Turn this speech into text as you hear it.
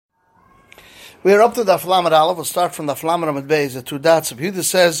We are up to the Aflamad Aleph. We'll start from the Aflamad Amid Beis, the two dots. Yehuda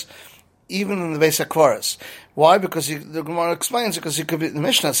says, even in the basic chorus. Why? Because the Gemara explains, because he could be, the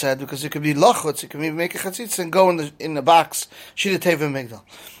Mishnah said, because he could be lochutz, he could be make a chatzitz and go in the box, shida teva migdal.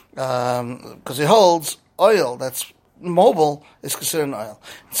 Because he holds oil that's mobile is considered an oil.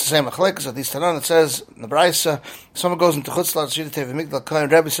 It's the same achlekas at least Tanan. It says in the Brisa, someone goes into chutzlar shida teva migdal. Kohen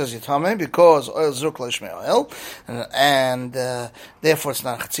Rebbe says yitame because oil is zruk l'ishmei oil, and therefore it's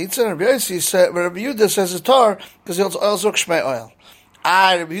not a chatzitza. And Rabbi Yehuda says it's tar because he holds oil zruk shmei oil.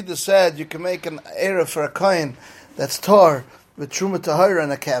 Rabbi Yehuda said you can make an erev for a kohen that's tar with truma tahira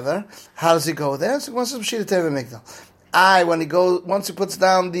and a kever. How does he go there? So once it's shida teva migdal. Once he puts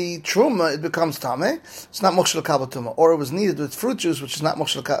down the truma, it becomes tameh. It's not mokshel kabel tuma, or it was needed with fruit juice, which is not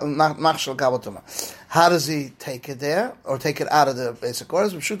mokshel kabel tuma. How does he take it there, or take it out of the basic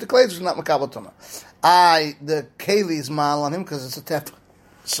orders? We shoot the clay, which is not makabel tuma. The keli is mal on him because it's a tef.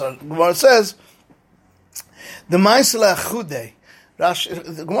 So Gemara says the ma'aseh achudei.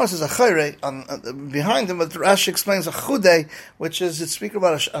 The Gemara says a chayre behind him, but Rashi explains a chude, which is it's speaking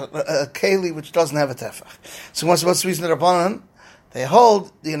about a keli which doesn't have a tefach. So what's the reason that Rabbanan they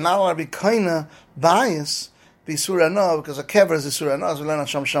hold the not allowed to be kaina bias be surah no because a kever is a surah no as we learn on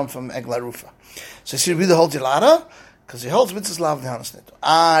Sham from Egla Rufa. So you see the holds Yilada because he holds mitzvahs lav lehanas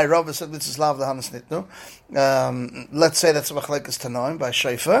nitnu. Rabbi said mitzvahs lav lehanas nitnu. Let's say that's a machlekes tanoim by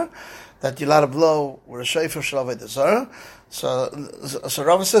shayfer that Yilada blow where a shayfer shall avoid the zara. So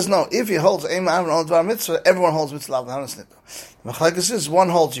Rava says no. If he holds Eim Av and Only Dvar Mitzvah, everyone holds Mitzvah Lav L'Hanas Nitnu. Machlekes is one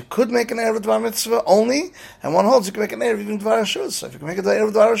holds you could make an Erev Dvar Mitzvah only, and one holds you can make an Erev even Dvar Hashuz. So if you can make an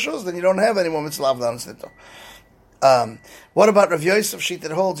Erev Dvar Hashuz, then you don't have any more Mitzvah Lav L'Hanas Nitnu. What about Rav Yosef sheet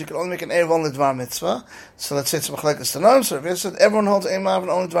that holds you can only make an Erev only Dvar Mitzvah? So let's say it's Machlekes Tanoim. So Rav Yosef said everyone holds Eim Av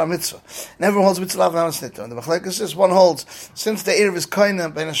and Only Dvar Mitzvah, and everyone holds Mitzvah Lav L'Hanas Nitnu. And the Machlekes is one holds since the Erev is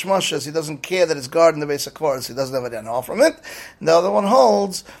Kaina Ben Hashmashas, he doesn't care that it's guarding the base of Kvaros, he doesn't have any off from it. And the other one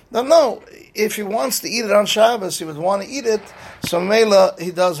holds no, if he wants to eat it on Shabbos, he would want to eat it. So Mela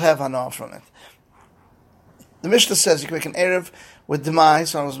he does have hanah from it. The Mishnah says you can make an Erev with Demai,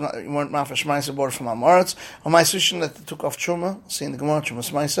 so you weren't Mafash Maisa board from Amoritz, or Maisushin that took off Truma, see in the Gemara,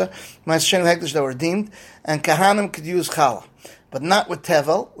 Trumas Maisa, Maisushin Hekdesh that were redeemed, and Kahanim could use Chala, but not with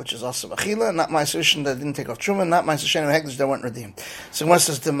Tevel, which is also Bachila, not Maisushin that didn't take off Truma, not Maisushin Hekdesh that weren't redeemed. So when it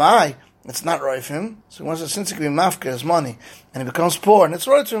says Demai, it's not right for him. So once since it can be mafka his money, and he becomes poor, and it's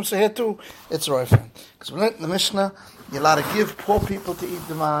right for him, so here too, it's right for him. Because when in the Mishnah, you're allowed to give poor people to eat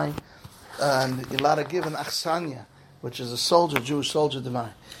Demai, and you're allowed to give an achsanya, which is a soldier, Jewish soldier, demai.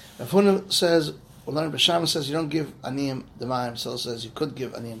 Rav Huna says, B'Shama says you don't give aniyim demai. So says you could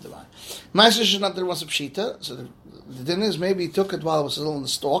give aniyim demai. Ma'aser is not there was a pshita. So the din is maybe he took it while it was still in the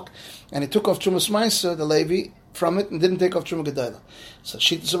stalk, and he took off Trumas Ma'aser, the Levi, from it, and didn't take off Truma Gedolah. So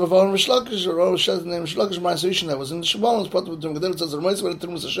Shita Sabavon Rishlakish, or Rosh Hashanah, the name Rishlakish Ma'aser that was in the Shabbat, was part of Truma Gedolah. It says the Ramais when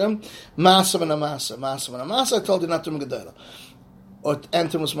Trumas Hashem, Ma'aser and Amasa, Ma'aser and Amasa. I told you not Truma Gedolah. Or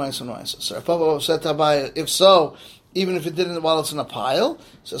Trumas Ma'aser and Ma'aser. So Papa said to Abai, if so, even if it didn't while it's in a pile,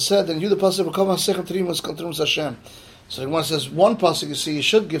 so it said, then you the pasuk will come on second trimas Trumas Hashem. So the one says one pasuk you see you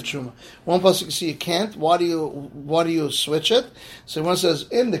should give truma, one pasuk you see you can't. Why do you switch it? So one says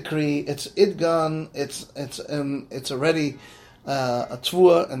in the Kri it's idgan, it's already a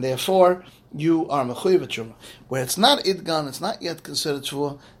tvua, and therefore you are mechuyev truma. Where it's not idgan, it's not yet considered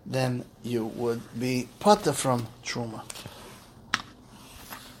tvua, then you would be pata from truma.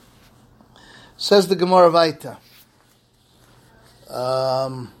 Says the Gemara Vaita.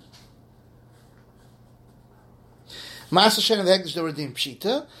 Master Shen of the Hekdesh they were redeemed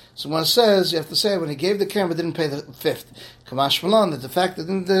Pshita. So when it says you have to say when he gave the kerem but didn't pay the fifth. Kamash Malon that the fact that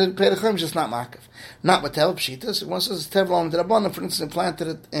didn't pay the kerem is just not makif. Not with Tevel Pshita. So when it says Tevel the Rabbanan, for instance, planted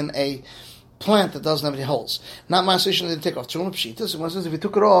it in a plant that doesn't have any holes. Not Master Shen didn't take off Truma Pshita. So when it says if he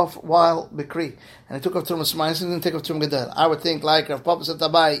took it off while Bikri and he took off Truma Smayis and didn't take off Truma Gedolah. I would think like Rav Papa said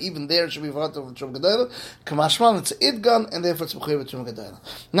Tabai, even there it should be part of Truma Gedolah. Kamashman, it's idgan and therefore it's Mechuyev with Truma Gedolah.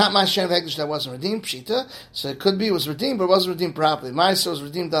 Not my Shem Hekdesh that wasn't redeemed Pshita. So it could be it was redeemed, but it wasn't redeemed properly. Ma'aser was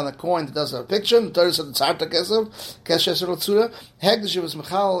redeemed on a coin that doesn't have a picture. The Torah said it's Harta Kesev, Kesher Lotzura. Hekdesh was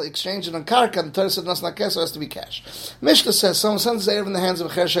Mechal exchanging on Karka. And the Torah said Nasna Kesev has to be cash. Mishnah says someone sends the Erev in the hands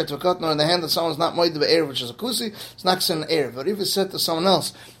of a Chershet to a Kotner, or in the hand that someone's not moed the Erev, which is a Kusi. It's not considered an Erev. But if it's said to someone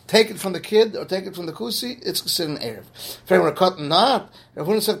else, take it from the kid or take it from the kusi, it's considered an Erev. If anyone a cotton not, if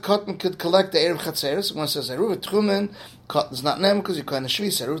one said cotton could collect the Erev Chatzeres, one says Erev Tchumen, cotton is not Naaman because you kind of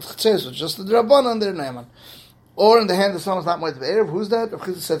shvis, Erev Chatzeres, which just the Rabbanan, they're Naaman. Or in the hand of someone's not moed the Erev, who's that? Rav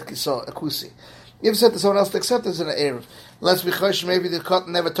Chizah said Kiso, a kusi. If said to someone else to accept it, it's an Erev. Let's be chosh, maybe the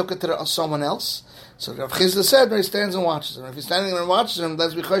cotton never took it to someone else. So Rav Chizda said, when he stands and watches him. If he's standing there and watches him,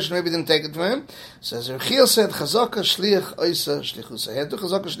 let's be choshen, maybe he didn't take it from him. Says Rav Chiel said, Chazaka shliach oisa shlichusa. He had to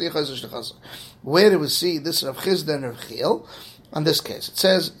Chazaka shliach oisa shlichusa. Where do we see this Rav Chizda and Rav Chiel? On this case, it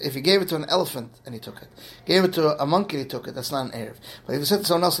says, if he gave it to an elephant and he took it, gave it to a monkey and he took it, that's not an Erev. But if he said to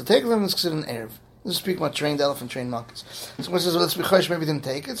someone else to take it, then it's considered an Erev. This is speaking about trained elephant, trained monkeys. Someone says, well, let's be chosh, maybe he didn't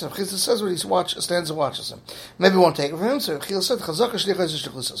take it. So Chizda says, well, he stands and watches him. Maybe he won't take it from him. So Chil said, Chazaka shlichos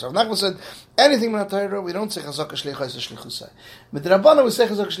shlichusa. So Rav Nachman said, anything in the Torah, we don't say Chazaka shlichos shlichusa. But the Rabbana, we say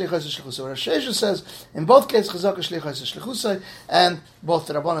Chazaka shlichos shlichusa. Rav Shesha says, in both cases, Chazaka shlichos shlichusa, and both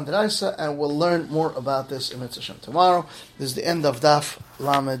the Rabbana and the Raisa, and we'll learn more about this in Mitzvah Shem tomorrow. This is the end of Daf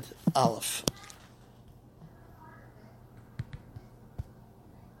Lamed Aleph.